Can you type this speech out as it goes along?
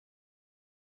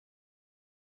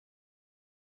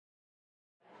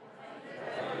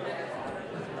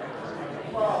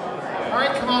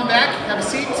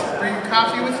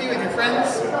coffee with you and your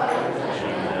friends.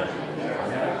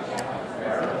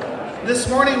 This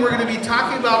morning we're going to be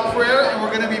talking about prayer, and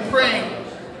we're going to be praying.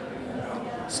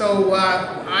 So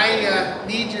I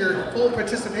need your full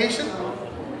participation.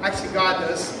 Actually, God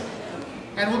does.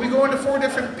 And we'll be going to 4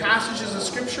 different passages of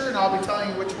Scripture, and I'll be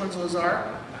telling you which ones those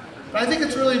are. But I think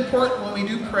it's really important when we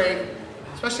do pray,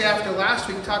 especially after last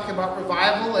week talking about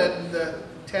revival and the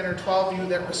 10 or 12 of you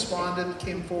that responded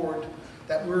came forward,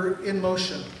 that we're in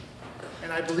motion.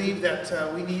 And I believe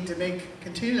that we need to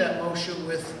continue that motion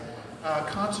with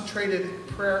concentrated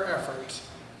prayer effort.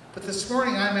 But this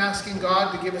morning I'm asking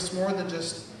God to give us more than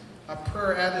just a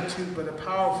prayer attitude, but a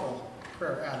powerful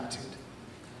prayer attitude.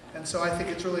 And so I think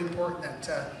it's really important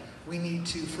that we need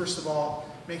to, first of all,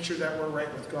 make sure that we're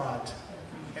right with God.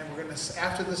 And we're going to,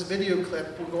 after this video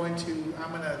clip, I'm going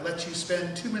to let you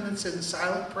spend 2 minutes in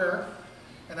silent prayer.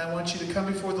 And I want you to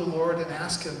come before the Lord and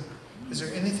ask Him, is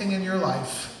there anything in your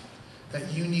life that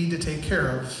you need to take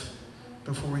care of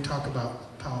before we talk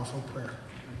about powerful prayer?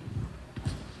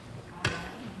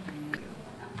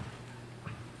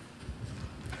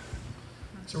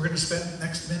 So we're going to spend the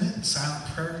next minute in silent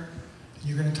prayer. And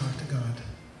you're going to talk to God.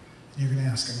 And you're going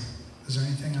to ask Him, is there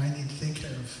anything I need to take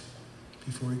care of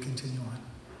before we continue on?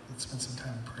 Let's spend some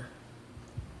time in prayer.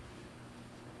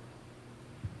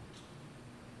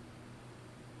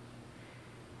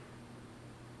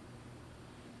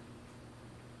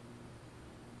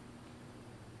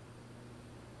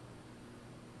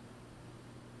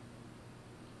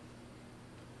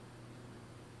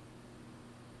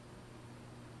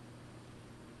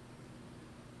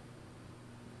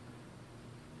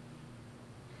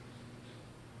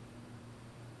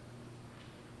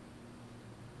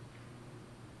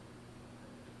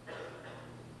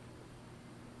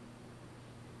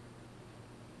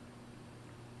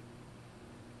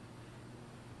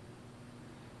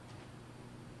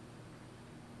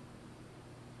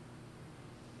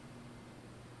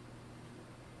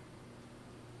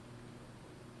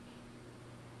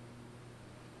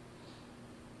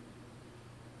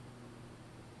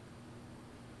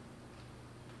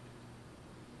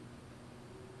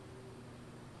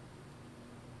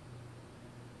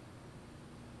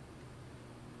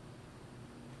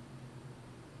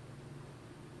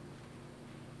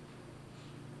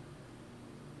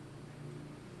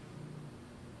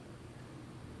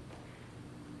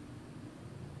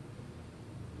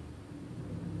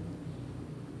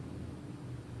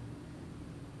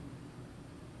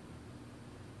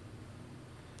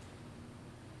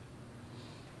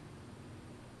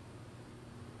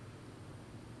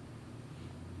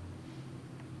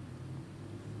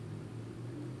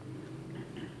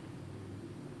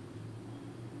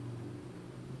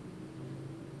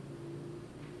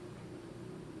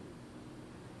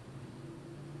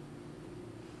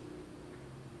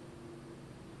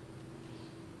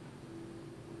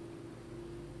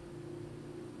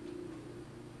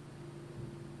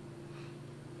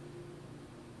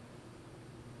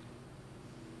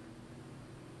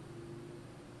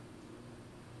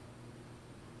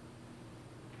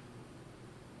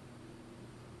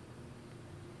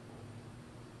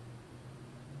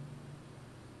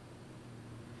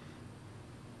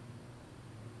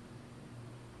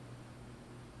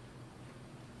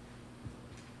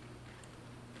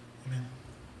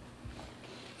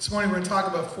 This morning we're going to talk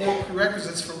about 4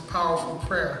 prerequisites for powerful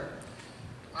prayer.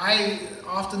 I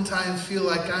oftentimes feel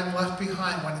like I'm left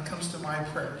behind when it comes to my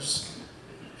prayers.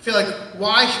 I feel like,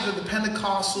 why should the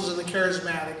Pentecostals and the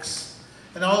Charismatics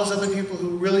and all those other people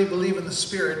who really believe in the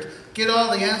Spirit get all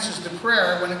the answers to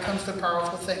prayer when it comes to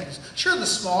powerful things? Sure, the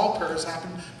small prayers happen,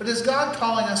 but is God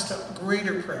calling us to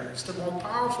greater prayers, to more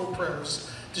powerful prayers,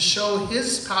 to show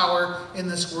His power in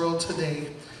this world today?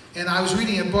 And I was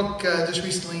reading a book just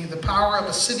recently, The Power of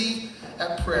a City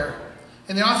at Prayer.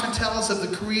 And the author tells of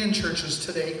the Korean churches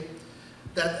today,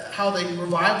 that how they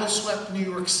revival swept New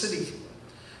York City.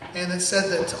 And it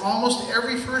said that almost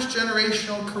every first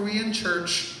generational Korean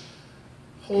church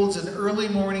holds an early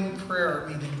morning prayer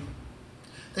meeting.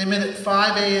 They meet at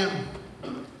 5 a.m.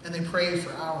 and they pray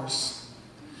for hours.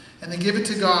 And they give it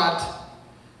to God,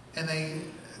 and they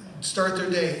start their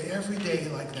day every day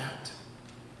like that.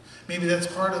 Maybe that's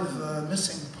part of the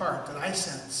missing part that I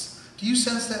sense. Do you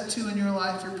sense that too in your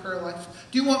life, your prayer life?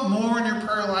 Do you want more in your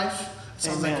prayer life?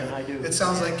 Amen, I do. It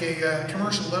sounds like a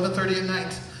commercial, 11:30 at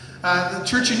night. The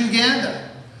church in Uganda,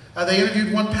 they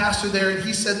interviewed one pastor there, and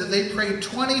he said that they prayed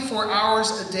 24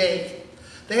 hours a day.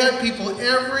 They have people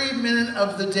every minute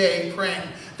of the day praying.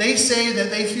 They say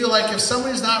that they feel like if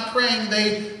somebody's not praying,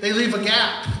 they leave a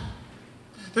gap.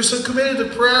 They're so committed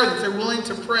to prayer that they're willing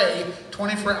to pray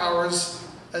 24 hours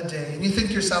a day. And you think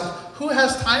to yourself, who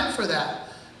has time for that?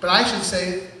 But I should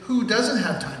say, who doesn't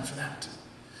have time for that?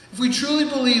 If we truly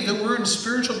believe that we're in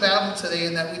spiritual battle today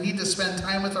and that we need to spend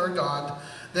time with our God,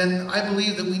 then I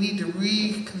believe that we need to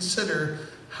reconsider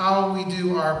how we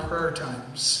do our prayer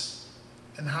times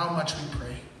and how much we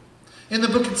pray. In the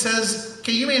book it says,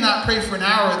 okay, you may not pray for an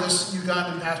hour, this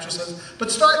Ugandan pastor says, but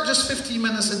start just 15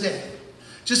 minutes a day.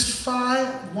 Just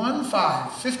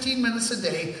 15 minutes a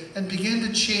day, and begin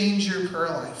to change your prayer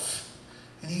life.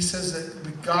 And he says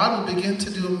that God will begin to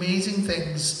do amazing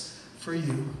things for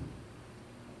you.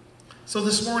 So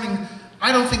this morning,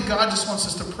 I don't think God just wants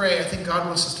us to pray. I think God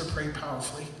wants us to pray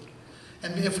powerfully.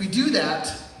 And if we do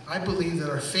that, I believe that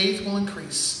our faith will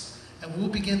increase. And we'll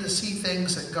begin to see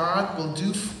things that God will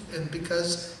do, and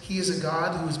because he is a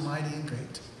God who is mighty and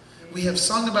great. We have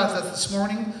sung about that this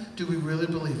morning. Do we really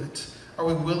believe it? Are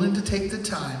we willing to take the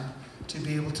time to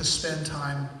be able to spend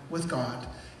time with God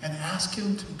and ask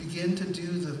him to begin to do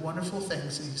the wonderful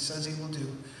things that he says he will do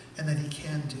and that he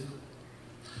can do?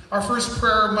 Our first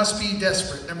prayer must be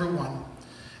desperate, number one.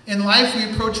 In life,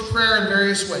 we approach prayer in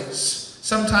various ways.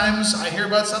 Sometimes I hear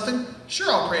about something, sure,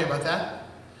 I'll pray about that.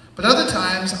 But other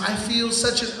times, I feel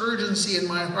such an urgency in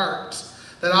my heart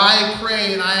that I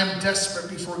pray and I am desperate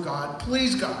before God.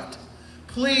 Please, God.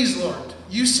 Please, Lord.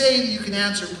 You say that you can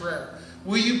answer prayer.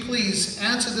 Will you please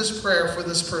answer this prayer for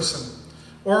this person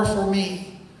or for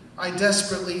me? I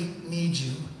desperately need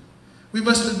you. We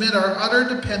must admit our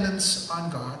utter dependence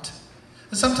on God.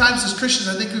 And sometimes as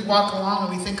Christians, I think we walk along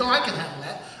and we think, oh, I can handle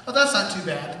that. Oh, that's not too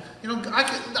bad. You know, I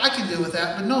can deal with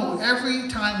that. But no, every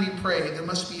time we pray, there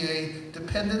must be a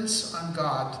dependence on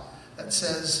God that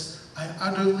says, I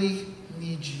utterly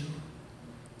need you.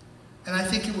 And I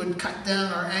think it would cut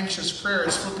down our anxious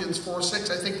prayers. Philippians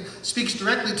 4:6, I think, speaks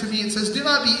directly to me. It says, do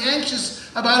not be anxious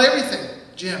about everything,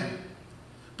 Jim.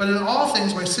 But in all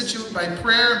things, by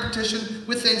prayer and petition,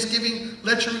 with thanksgiving,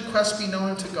 let your requests be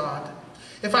known to God.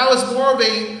 If I was more of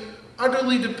a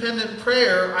utterly dependent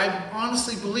prayer, I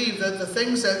honestly believe that the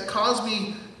things that cause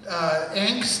me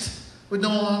angst I would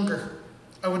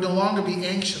no longer be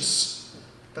anxious,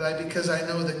 because I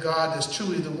know that God is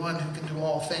truly the one who can do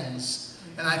all things.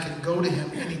 And I can go to him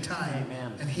anytime.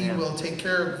 Amen. And he will take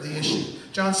care of the issue.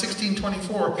 John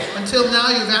 16:24. Until now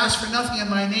you've asked for nothing in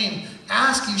my name.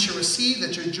 Ask, you shall receive,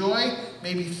 that your joy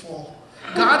may be full.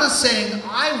 God is saying,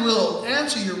 I will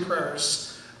answer your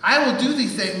prayers. I will do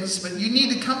these things, but you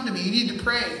need to come to me. You need to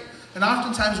pray. And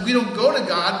oftentimes we don't go to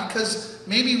God because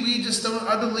maybe we just don't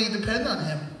utterly depend on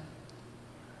him.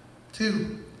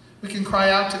 2, we can cry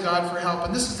out to God for help.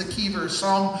 And this is the key verse,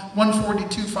 Psalm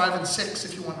 142, 5 and 6,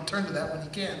 if you want to turn to that when you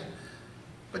can.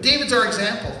 But David's our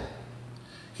example.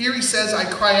 Here he says, I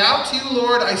cry out to you,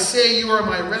 Lord. I say you are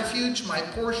my refuge, my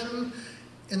portion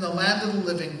in the land of the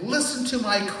living. Listen to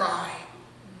my cry.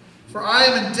 For I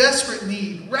am in desperate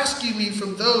need. Rescue me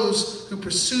from those who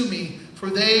pursue me,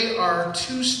 for they are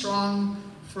too strong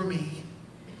for me.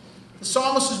 The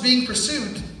psalmist was being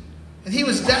pursued, and he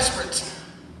was desperate.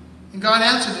 And God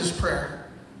answered his prayer.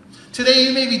 Today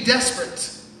you may be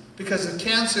desperate because of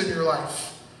cancer in your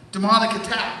life, demonic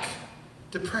attack,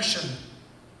 depression.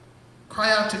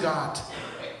 Cry out to God.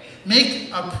 Make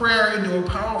a prayer into a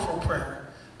powerful prayer,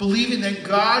 believing that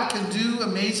God can do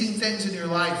amazing things in your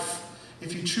life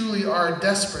if you truly are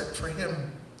desperate for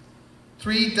him.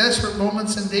 3 desperate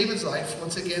moments in David's life.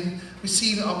 Once again, we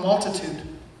see a multitude.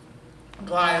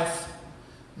 Goliath,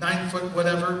 9 foot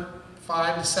whatever,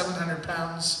 500 to 700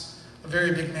 pounds. A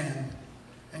very big man.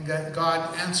 And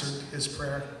God answered his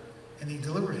prayer and he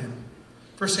delivered him.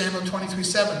 1 Samuel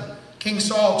 23:7. King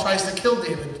Saul tries to kill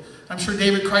David. I'm sure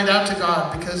David cried out to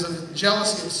God because of the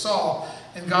jealousy of Saul,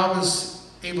 and God was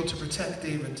able to protect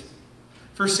David.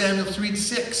 1 Samuel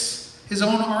 3:6. His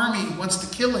own army wants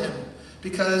to kill him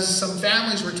because some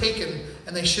families were taken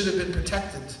and they should have been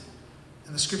protected.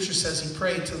 And the scripture says he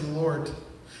prayed to the Lord.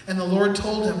 And the Lord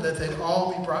told him that they'd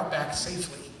all be brought back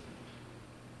safely.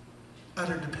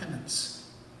 Utter dependence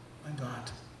on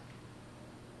God.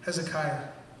 Hezekiah,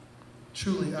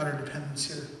 truly utter dependence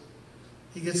here.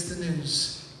 He gets the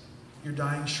news, you're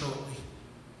dying shortly.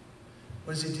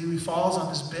 What does he do? He falls on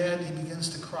his bed, he begins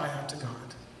to cry out to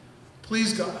God.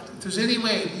 Please, God, if there's any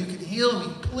way you can heal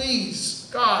me, please,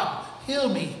 God, heal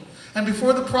me. And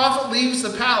before the prophet leaves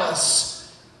the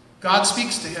palace, God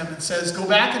speaks to him and says, go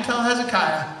back and tell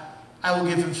Hezekiah, I will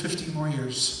give him 15 more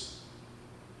years.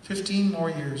 15 more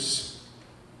years.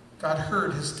 God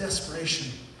heard his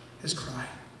desperation, his cry.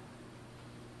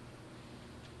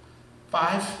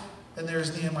 5, and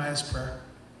there's Nehemiah's prayer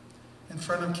in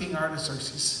front of King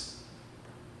Artaxerxes.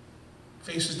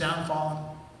 Face is down, fallen.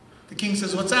 The king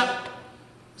says, what's up?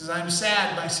 He says, I'm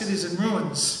sad, my city's in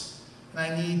ruins, and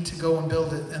I need to go and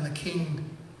build it. And the king,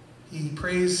 he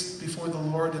prays before the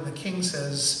Lord, and the king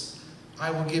says,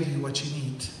 I will give you what you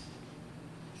need.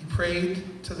 He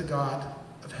prayed to the God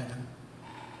of heaven.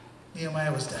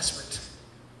 Nehemiah was desperate.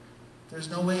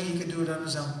 There's no way he could do it on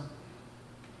his own.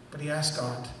 But he asked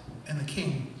God, and the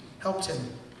king helped him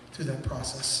through that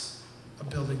process of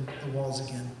building the walls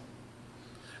again.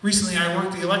 Recently, I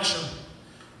worked the election,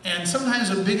 and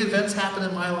sometimes when big events happen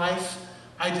in my life,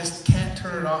 I just can't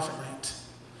turn it off at night.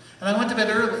 And I went to bed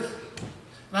early,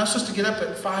 and I was supposed to get up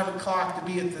at 5 o'clock to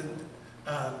be at the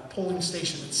polling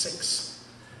station at 6.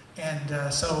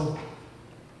 And so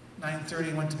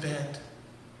 9:30 went to bed.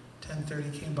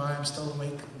 10:30 came by, I'm still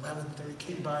awake. 11:30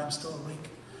 came by, I'm still awake.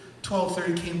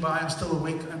 12:30 came by, I'm still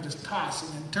awake. I'm just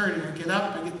tossing and turning. I get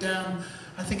up, I get down.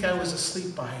 I think I was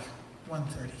asleep by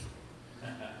 1:30.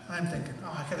 I'm thinking,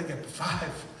 oh, I gotta get up at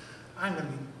 5. I'm gonna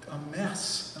be a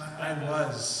mess. And I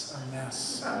was a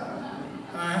mess.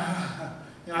 I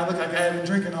look like I had been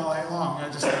drinking all night long. I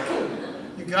just like,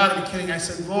 you gotta be kidding. I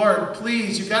said, Lord,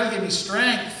 please, you gotta give me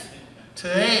strength.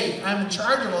 Today, I'm in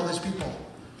charge of all these people.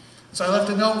 So I left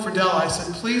a note for Della. I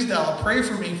said, please, Della, pray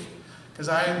for me, because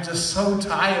I am just so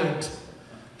tired.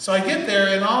 So I get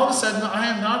there, and all of a sudden, I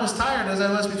am not as tired as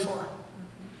I was before.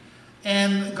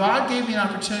 And God gave me an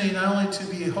opportunity not only to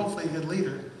be hopefully a good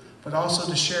leader, but also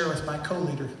to share with my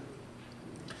co-leader.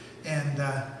 And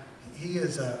he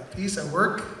is a piece of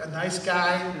work, a nice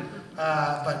guy,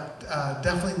 but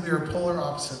definitely we are polar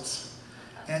opposites.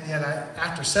 And yet,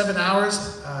 after 7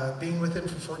 hours, being with him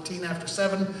for 14 after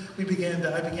 7, I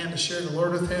began to share the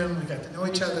Lord with him. We got to know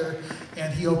each other,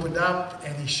 and he opened up,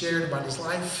 and he shared about his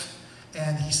life.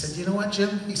 And he said, you know what,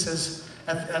 Jim? He says,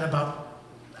 at about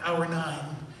hour 9,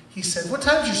 he said, what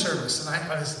time's your service? And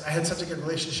I had such a good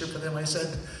relationship with him. I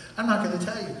said, I'm not going to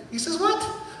tell you. He says, what?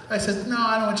 I said, no,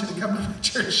 I don't want you to come to my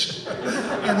church.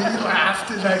 And then he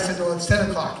laughed, and I said, well, it's 10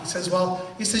 o'clock. He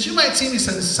says, you might see me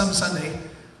some Sunday.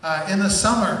 In the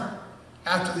summer,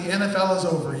 after the NFL is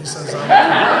over, he says.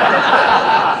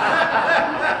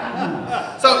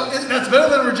 So that's better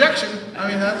than rejection. I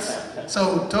mean,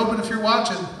 so Tobin, if you're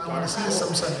watching, I want to see you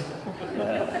some Sunday.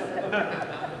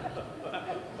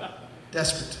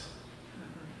 Desperate.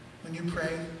 When you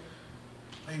pray,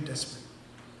 are you desperate?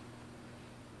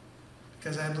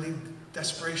 Because I believe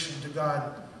desperation to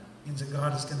God means that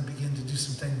God is going to begin to do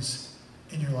some things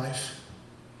in your life,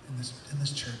 in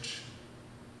this church.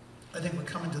 I think we're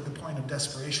coming to the point of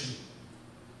desperation.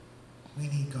 We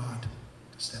need God to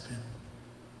step in.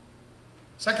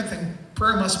 Second thing,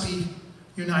 prayer must be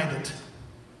united.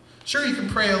 Sure, you can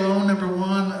pray alone, number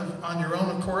one, on your own,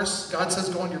 of course. God says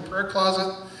go in your prayer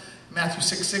closet. Matthew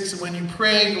 6:6, and when you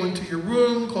pray, go into your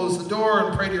room, close the door,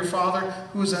 and pray to your Father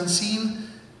who is unseen.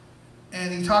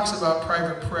 And he talks about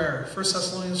private prayer. 1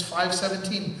 Thessalonians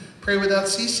 5:17, pray without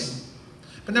ceasing.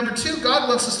 But number two, God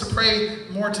wants us to pray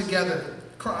more together.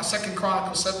 2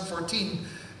 Chronicles 7:14,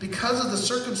 because of the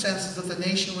circumstances that the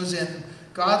nation was in,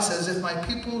 God says, if my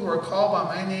people who are called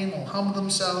by my name will humble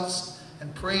themselves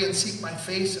and pray and seek my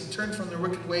face and turn from their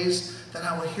wicked ways, then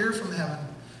I will hear from heaven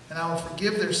and I will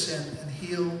forgive their sin and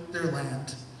heal their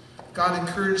land. God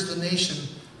encouraged the nation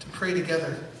to pray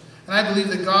together. And I believe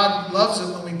that God loves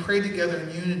it when we pray together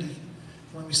in unity,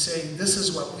 when we say, this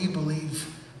is what we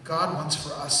believe God wants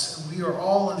for us, and we are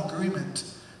all in agreement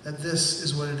that this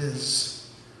is what it is.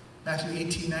 Matthew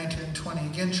 18:19 and 20.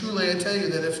 Again, truly I tell you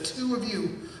that if two of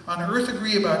you on earth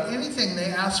agree about anything they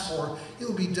ask for, it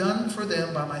will be done for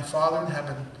them by my Father in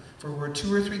heaven. For where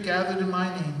 2 or 3 gathered in my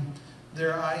name,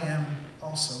 there I am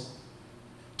also.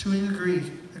 Two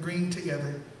agreeing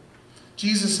together.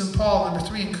 Jesus and Paul, number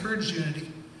 3, encouraged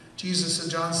unity. Jesus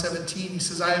in John 17, he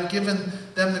says, I have given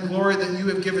them the glory that you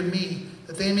have given me,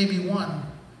 that they may be one,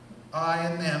 I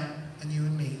and them, and you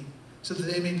and me, so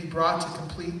that they may be brought to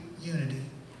complete unity.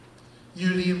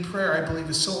 Unity in prayer, I believe,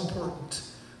 is so important.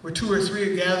 Where 2 or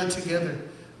 3 are gathered together,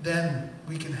 then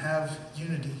we can have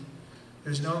unity.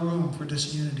 There's no room for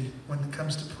disunity when it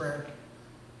comes to prayer.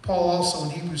 Paul also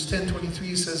in Hebrews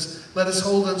 10:23 says, let us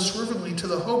hold unswervingly to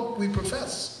the hope we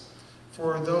profess,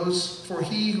 for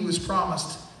he who is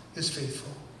promised is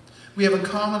faithful. We have a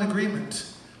common agreement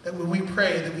that when we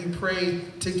pray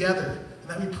together, and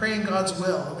that we pray in God's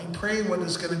will, and we pray what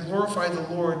is going to glorify the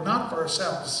Lord, not for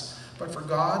ourselves, but for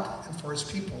God and for his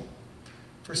people.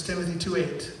 1 Timothy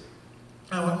 2:8.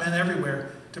 I want men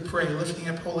everywhere to pray, lifting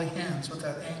up holy hands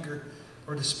without anger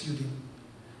or disputing.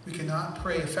 We cannot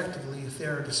pray effectively if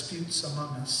there are disputes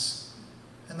among us.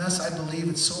 And thus I believe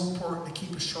it's so important to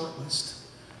keep a short list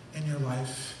in your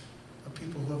life of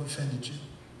people who have offended you.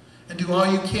 And do all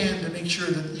you can to make sure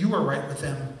that you are right with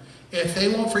them If they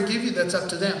won't forgive you, that's up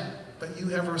to them. But you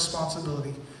have a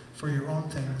responsibility for your own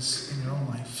things in your own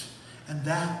life. And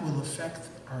that will affect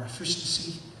our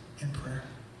efficiency in prayer.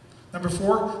 Number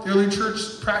 4, the early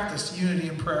church practiced unity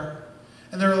in prayer.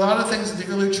 And there are a lot of things that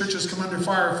the early churches come under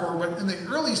fire for, but in the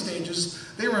early stages,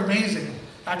 they were amazing.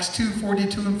 Acts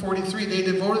 2:42 and 43, they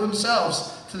devoted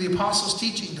themselves to the apostles'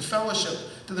 teaching, to fellowship,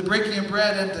 to the breaking of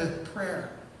bread, and to prayer.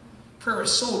 Prayer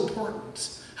is so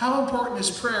important. How important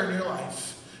is prayer in your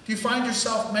life? Do you find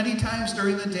yourself many times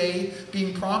during the day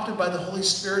being prompted by the Holy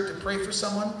Spirit to pray for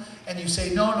someone, and you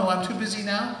say, no, I'm too busy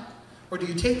now? Or do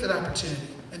you take that opportunity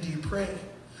and do you pray?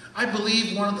 I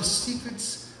believe one of the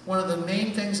secrets, one of the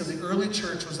main things of the early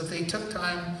church was that they took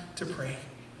time to pray.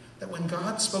 That when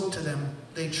God spoke to them,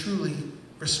 they truly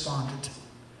responded.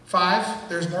 5,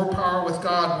 there's more power with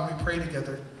God when we pray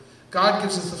together. God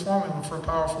gives us the formula for a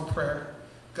powerful prayer.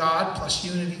 God plus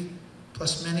unity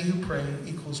plus many who pray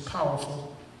equals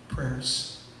powerful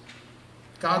prayers.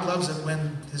 God loves it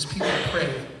when his people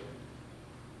pray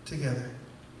together.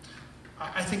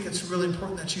 I think it's really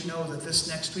important that you know that this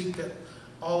next week that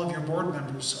all of your board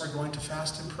members are going to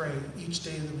fast and pray each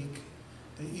day of the week.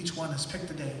 That each one has picked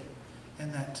a day.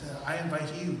 And that I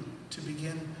invite you to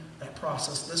begin that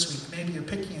process this week. Maybe you're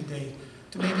picking a day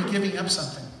to maybe giving up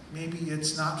something. Maybe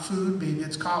it's not food, maybe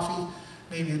it's coffee,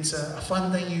 maybe it's a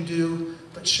fun thing you do,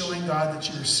 but showing God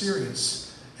that you're serious.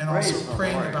 And also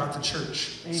praying about the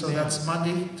church. Amen. So that's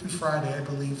Monday through Friday, I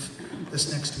believe,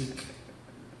 this next week.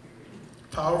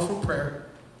 Powerful prayer.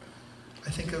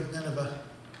 I think of Nineveh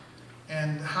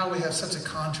and how we have such a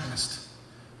contrast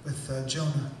with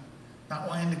Jonah. Not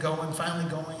wanting to go and finally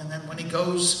going, and then when he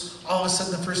goes, all of a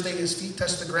sudden the first day his feet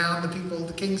touch the ground,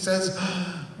 the king says,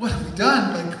 what have we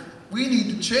done? Like, we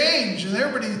need to change. And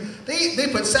everybody, they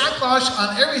put sackcloth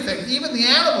on everything, even the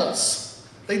animals.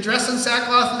 They dress in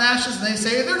sackcloth and ashes, and they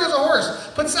say, there goes a horse.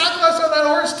 Put sackcloth on that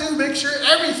horse too. Make sure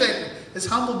everything is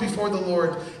humble before the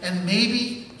Lord. And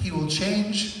maybe he will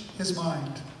change his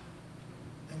mind.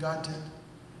 And God did.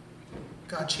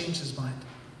 God changed his mind.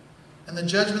 And the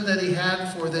judgment that he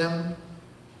had for them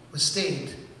was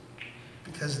stayed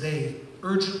because they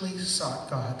urgently sought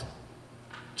God.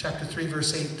 Chapter 3,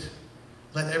 verse 8.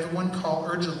 Let everyone call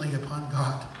urgently upon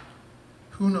God.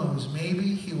 Who knows,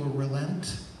 maybe he will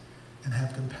relent and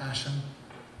have compassion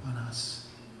on us.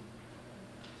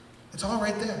 It's all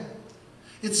right there.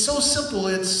 It's so simple,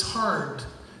 it's hard.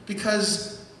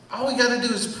 Because all we got to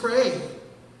do is pray.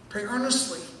 Pray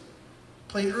earnestly.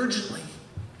 Pray urgently.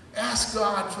 Ask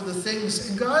God for the things.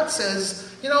 And God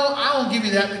says, I won't give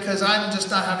you that because I'm just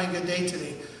not having a good day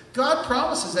today. God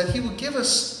promises that he will give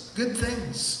us good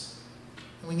things.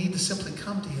 And we need to simply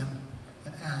come to him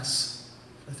and ask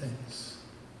for things.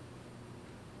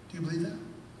 Do you believe that?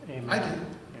 Amen. I do.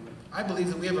 Amen. I believe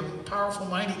that we have a powerful,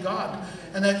 mighty God.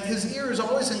 And that his ear is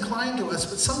always inclined to us.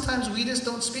 But sometimes we just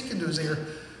don't speak into his ear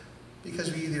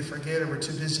because we either forget or we're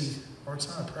too busy or it's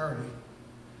not a priority.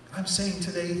 I'm saying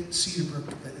today, Cedar Brook,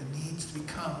 that it needs to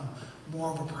become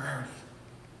more of a priority.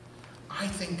 I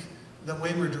think the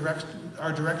way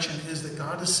our direction is that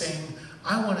God is saying,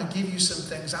 I want to give you some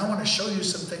things. I want to show you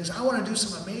some things. I want to do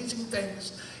some amazing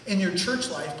things in your church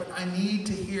life, but I need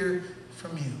to hear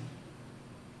from you.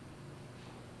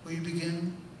 Will you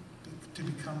begin to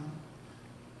become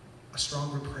a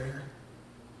stronger prayer?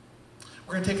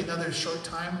 We're going to take another short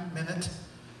minute,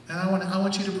 and I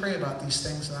want you to pray about these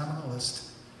things that I'm going to list.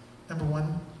 Number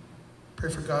 1, pray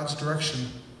for God's direction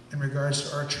in regards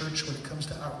to our church when it comes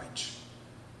to outreach.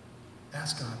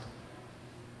 Ask God,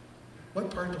 what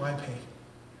part do I pay?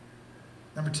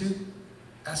 Number 2,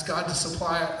 ask God to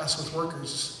supply us with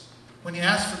workers. When you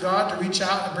ask for God to reach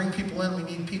out and bring people in, we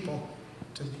need people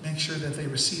to make sure that they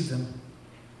receive them.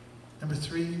 Number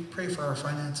 3, pray for our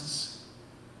finances.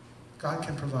 God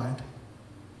can provide.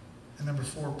 And number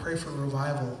 4, pray for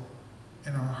revival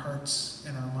in our hearts,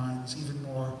 in our minds, even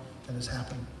more than has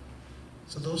happened.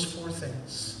 So those 4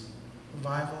 things: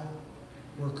 revival,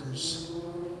 workers,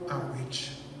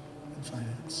 outreach, and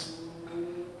finance.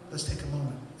 Let's take a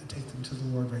moment and take them to the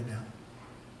Lord right now.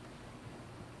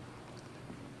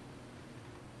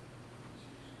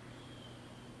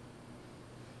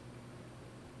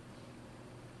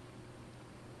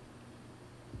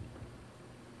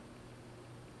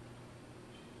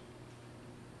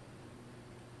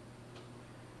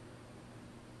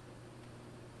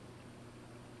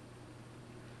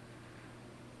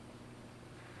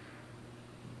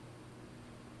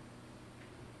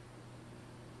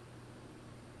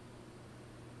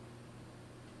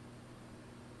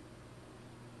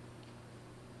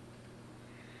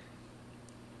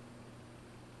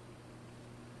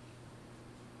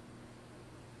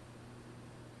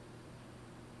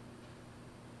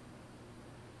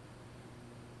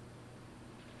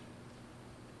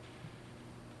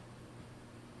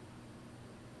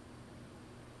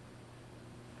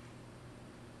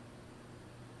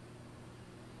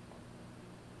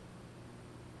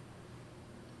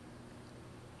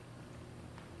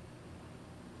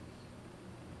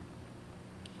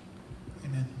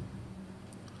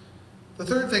 The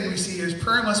third thing we see is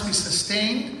prayer must be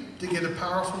sustained to get a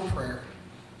powerful prayer.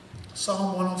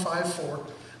 Psalm 105:4.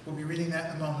 We'll be reading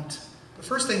that in a moment. The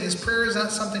first thing is prayer is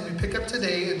not something we pick up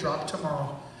today and drop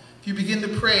tomorrow. If you begin to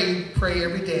pray, pray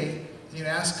every day, and you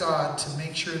ask God to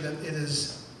make sure that it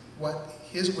is what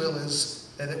His will is,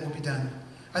 that it will be done.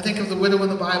 I think of the widow in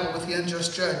the Bible with the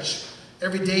unjust judge.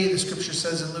 Every day the scripture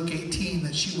says in Luke 18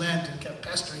 that she went and kept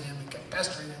pestering him and kept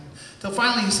pestering him. Till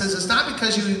finally he says, it's not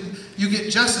because you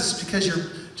get justice, it's because you're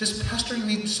just pestering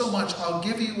me so much, I'll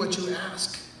give you what you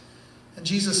ask. And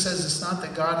Jesus says it's not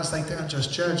that God is like the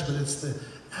unjust judge, but it's the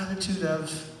attitude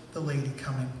of the lady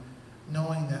coming,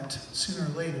 knowing that sooner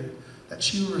or later that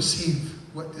she will receive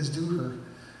what is due her,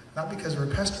 not because we're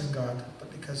pestering God, but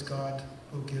because God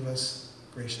will give us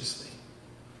graciously.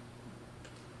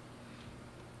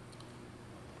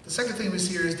 The second thing we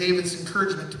see here is David's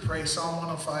encouragement to pray, Psalm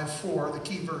 105:4, the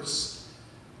key verse.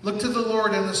 Look to the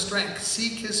Lord in His strength,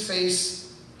 seek His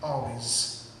face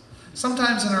always.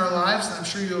 Sometimes in our lives, and I'm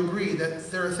sure you'll agree, that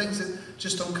there are things that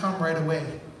just don't come right away.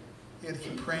 You have to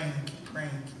keep praying, keep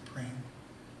praying, keep praying.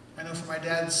 I know for my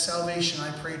dad's salvation,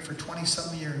 I prayed for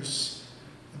 20-some years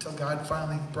until God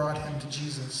finally brought him to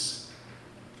Jesus.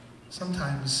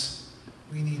 Sometimes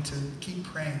we need to keep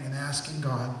praying and asking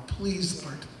God, please,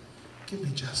 Lord, give me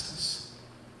justice.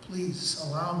 Please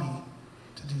allow me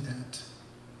to do that.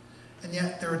 And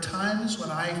yet there are times when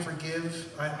I forget,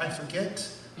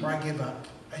 or I give up.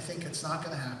 I think it's not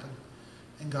going to happen.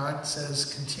 And God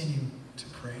says, continue to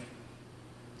pray.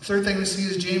 The third thing we see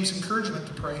is James' encouragement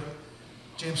to pray.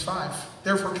 James 5.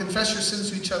 Therefore confess your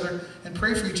sins to each other and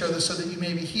pray for each other so that you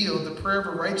may be healed. The prayer of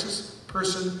a righteous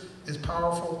person is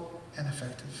powerful and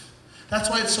effective. That's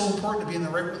why it's so important to be in the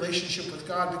right relationship with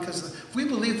God, because if we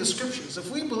believe the scriptures, if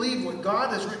we believe what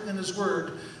God has written in His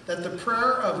Word, that the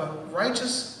prayer of a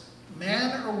righteous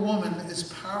man or woman is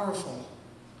powerful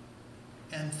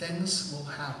and things will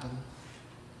happen.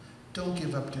 Don't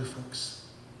give up, dear folks.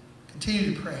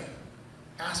 Continue to pray,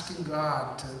 asking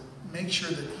God to make sure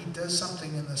that He does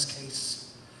something in this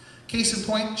case. Case in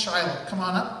point, Shiloh. Come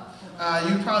on up.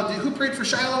 You probably did. Who prayed for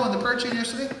Shiloh on the prayer chain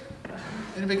yesterday?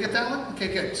 Anybody get that one?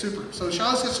 Okay, good. Super. So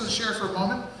Shiloh's going to share for a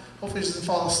moment. Hopefully she doesn't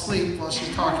fall asleep while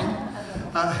she's talking.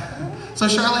 So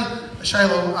Shiloh,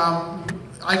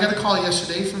 I got a call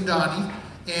yesterday from Donnie.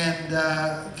 And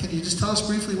can you just tell us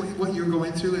briefly what you're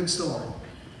going through in Stillwater?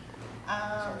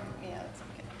 Yeah, it's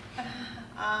okay.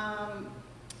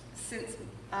 Since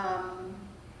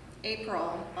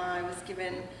April, I was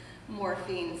given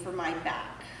morphine for my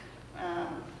back.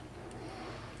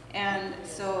 And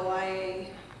so I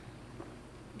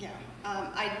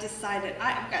decided,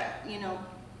 I've got,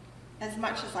 as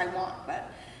much as I want,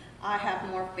 but I have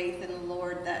more faith in the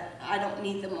Lord that I don't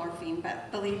need the morphine.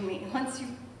 But believe me, once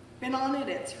you've been on it,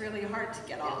 it's really hard to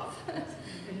get off.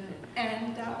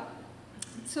 And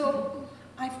so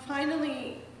I've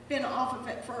finally been off of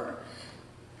it for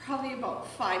probably about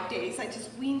 5 days. I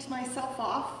just weaned myself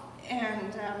off,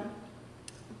 and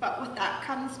but with that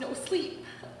comes no sleep.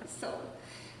 So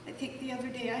I think the other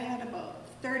day I had about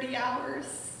 30 hours,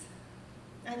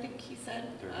 I think he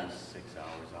said. 36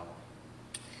 hours up.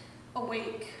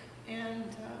 Awake,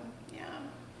 and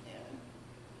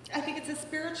I think it's a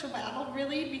spiritual battle,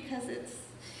 really, because it's,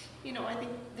 I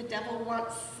think the devil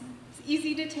wants, it's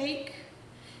easy to take,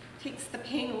 takes the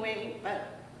pain away,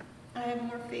 but I have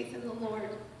more faith in the Lord.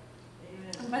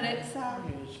 Amen. But it's tough.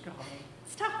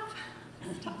 It's tough.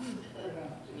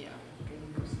 Yeah.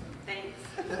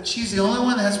 Thanks. She's the only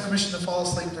one that has permission to fall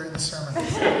asleep during the sermon.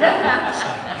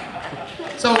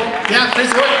 So yeah, praise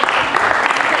the Lord.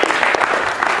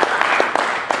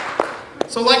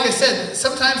 So like I said,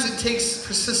 sometimes it takes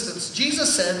persistence.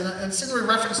 Jesus said, and it's in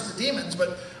reference to demons,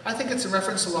 but I think it's a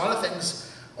reference to a lot of things.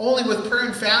 Only with prayer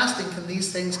and fasting can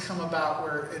these things come about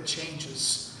where it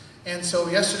changes. And so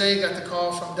yesterday I got the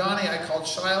call from Donnie. I called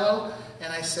Shiloh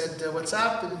and I said, what's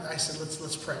up? And I said,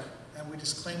 let's pray. And we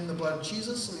just claimed the blood of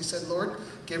Jesus. And we said, Lord,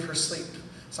 give her sleep.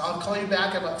 So I'll call you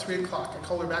back about 3 o'clock. I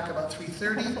called her back about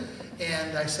 3:30.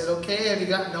 And I said, okay, have you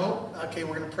got, no? Okay,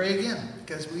 we're going to pray again.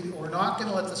 Because we're not going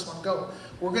to let this one go.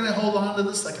 We're going to hold on to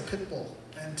this like a pit bull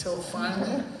until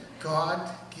finally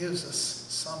God gives us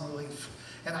some relief.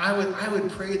 And I would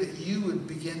pray that you would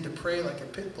begin to pray like a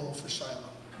pit bull for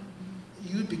Shiloh.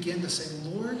 You would begin to say,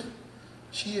 Lord,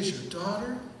 she is your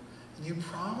daughter, and you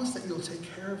promise that you'll take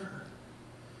care of her.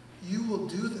 You will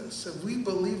do this if we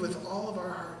believe with all of our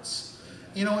hearts.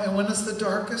 And when it's the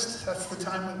darkest, that's the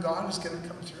time when God is going to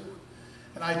come through.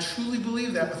 And I truly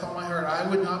believe that with all my heart. I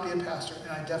would not be a pastor,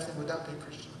 and I definitely would not be a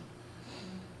Christian.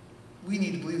 We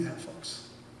need to believe that, folks.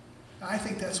 I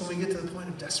think that's when we get to the point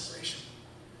of desperation.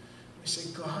 We say,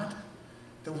 God,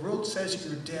 The world says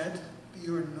you're dead, but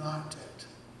you are not dead.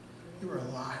 You are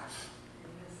alive.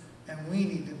 And we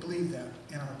need to believe that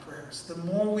in our prayers. The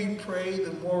more we pray,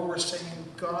 the more we're saying,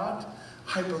 God,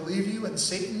 I believe you, and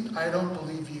Satan, I don't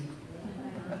believe you.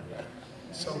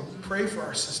 So pray for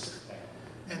our sister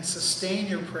and sustain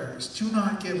your prayers. Do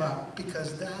not give up,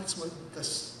 because that's what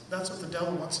the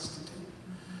devil wants us to do.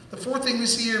 The fourth thing we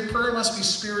see here, prayer must be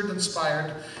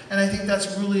Spirit-inspired. And I think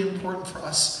that's really important for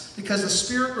us, because the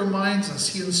Spirit reminds us.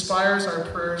 He inspires our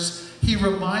prayers. He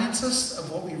reminds us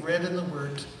of what we read in the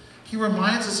Word. He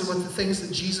reminds us of what the things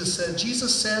that Jesus said.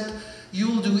 Jesus said, you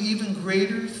will do even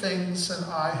greater things than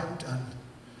I have done.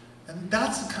 And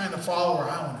that's the kind of follower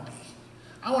I want to be.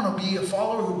 I want to be a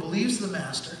follower who believes the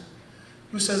Master,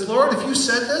 who says, Lord, if you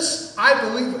said this, I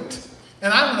believe it.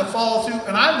 And I'm going to follow through,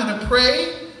 and I'm going to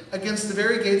pray against the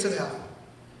very gates of hell.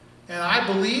 And I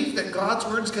believe that God's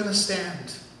word is going to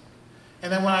stand.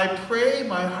 And then when I pray,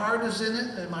 my heart is in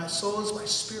it, and my soul is my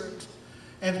spirit.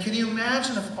 And can you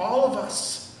imagine if all of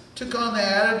us took on the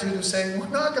attitude of saying, we're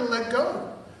not going to let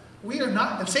go. We are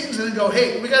not. And Satan's going to go,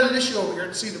 hey, we got an issue over here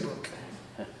at Cedar Brook.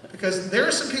 Because there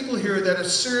are some people here that are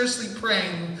seriously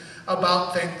praying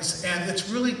about things, and it's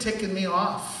really ticking me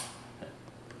off.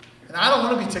 And I don't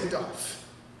want to be ticked off.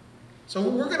 So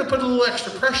we're going to put a little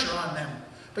extra pressure on them.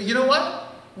 But you know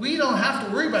what? We don't have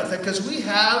to worry about that, because we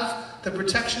have the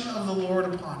protection of the Lord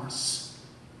upon us.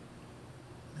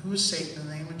 And who is Satan in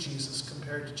the name of Jesus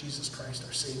compared to Jesus Christ,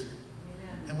 our Savior?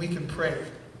 Amen. And we can pray.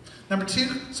 Number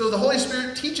 2, so the Holy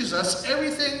Spirit teaches us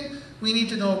everything we need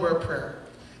to know about prayer.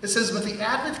 It says, but the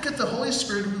Advocate, the Holy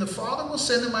Spirit, whom the Father will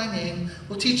send in my name,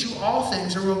 will teach you all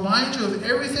things, and remind you of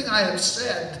everything I have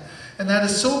said. And that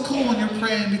is so cool when you're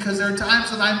praying, because there are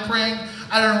times when I'm praying,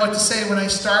 I don't know what to say when I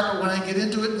start, but when I get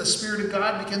into it, the Spirit of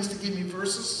God begins to give me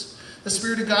verses. The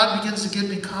Spirit of God begins to give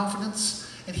me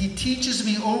confidence. And He teaches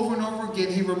me over and over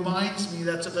again. He reminds me,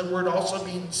 that's what that word also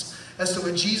means, as to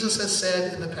what Jesus has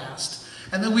said in the past.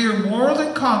 And that we are more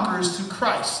than conquerors through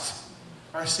Christ,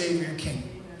 our Savior and King.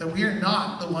 That we are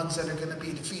not the ones that are going to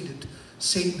be defeated.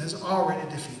 Satan is already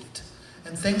defeated.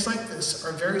 And things like this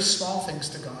are very small things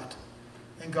to God.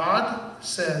 And God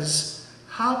says,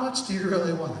 how much do you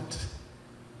really want?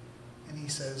 And He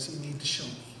says, you need to show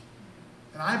me.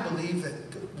 And I believe that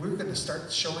we're going to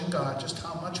start showing God just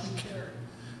how much we care.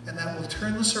 And that will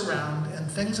turn this around, and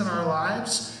things in our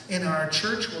lives, in our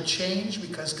church, will change,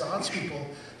 because God's people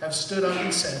have stood up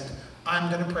and said,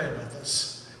 I'm going to pray about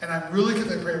this. And I'm really going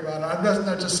to pray about it. I'm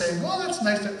not just saying, well, that's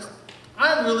nice.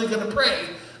 I'm really going to pray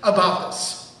about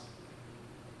this.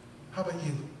 How about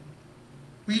you?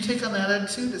 Will you take on that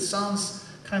attitude? It sounds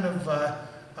kind of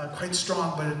quite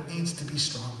strong, but it needs to be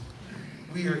strong.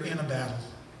 We are in a battle.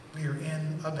 We are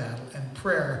in a battle, and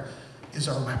prayer is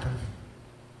our weapon.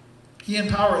 He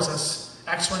empowers us.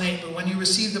 Acts 1:8, but when you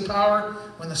receive the power,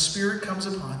 when the Spirit comes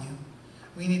upon you,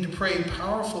 we need to pray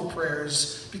powerful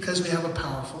prayers, because we have a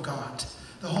powerful God.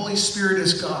 The Holy Spirit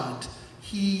is God.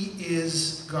 He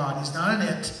is God. He's not an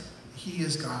it. He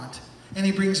is God. And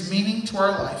He brings meaning to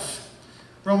our life.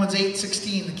 Romans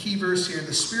 8:16, the key verse here.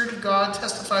 The Spirit of God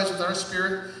testifies with our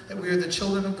spirit that we are the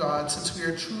children of God. Since we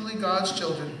are truly God's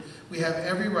children, we have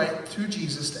every right through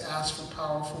Jesus to ask for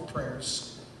powerful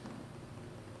prayers.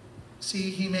 See,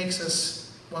 He makes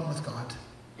us one with God.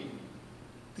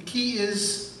 The key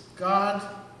is God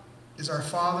is our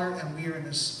Father, and we are in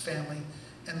His family.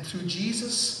 And through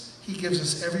Jesus, He gives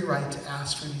us every right to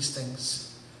ask for these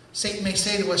things. Satan may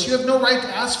say to us, you have no right to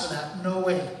ask for that. No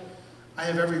way. I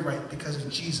have every right because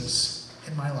of Jesus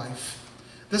in my life.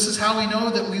 This is how we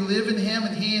know that we live in Him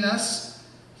and He in us.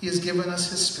 He has given us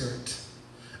His Spirit.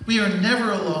 We are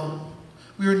never alone.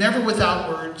 We are never without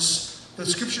words. The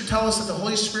Scripture tells us that the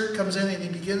Holy Spirit comes in and He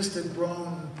begins to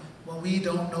groan when we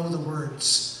don't know the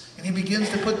words. And He begins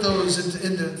to put those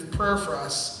into prayer for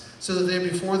us, so that they're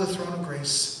before the throne of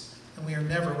grace. And we are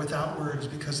never without words,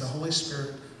 because the Holy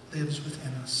Spirit lives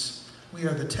within us. We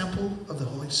are the temple of the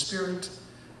Holy Spirit,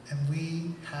 and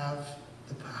we have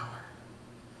the power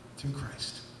through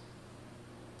Christ.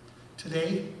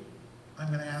 Today, I'm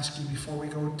going to ask you, before we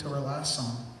go to our last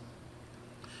song.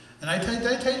 And did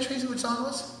I tell you, Tracy, what song it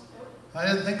was? I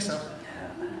didn't think so.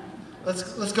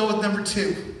 Let's go with number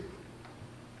 2.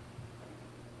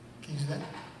 Can you do that?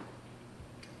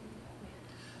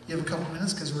 You have a couple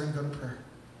minutes, because we're going to go to prayer.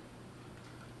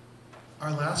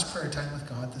 Our last prayer time with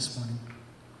God this morning.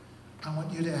 I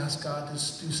want you to ask God to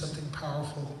do something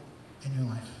powerful in your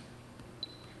life,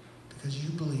 because you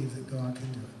believe that God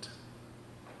can do it.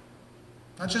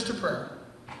 Not just a prayer,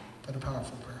 but a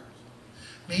powerful prayer.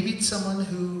 Maybe it's someone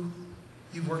who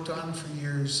you've worked on for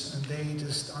years, and they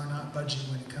just are not budging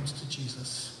when it comes to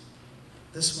Jesus.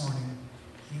 This morning,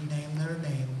 You name their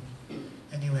name,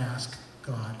 and you ask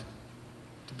God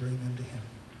to bring them to him.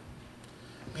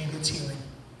 Maybe it's healing.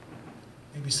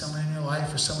 Maybe someone in your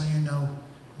life or someone you know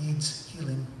needs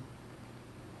healing.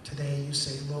 Today you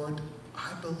say, Lord,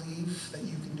 I believe that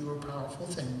you can do a powerful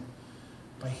thing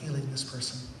by healing this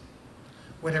person.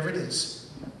 Whatever it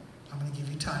is, I'm going to give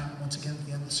you time once again at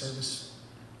the end of the service.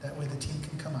 That way the team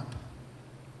can come up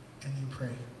and you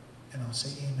pray. And I'll say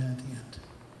amen at the end.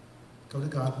 Go to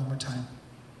God one more time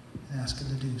and ask him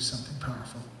to do something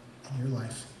powerful in your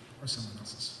life or someone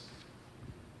else's.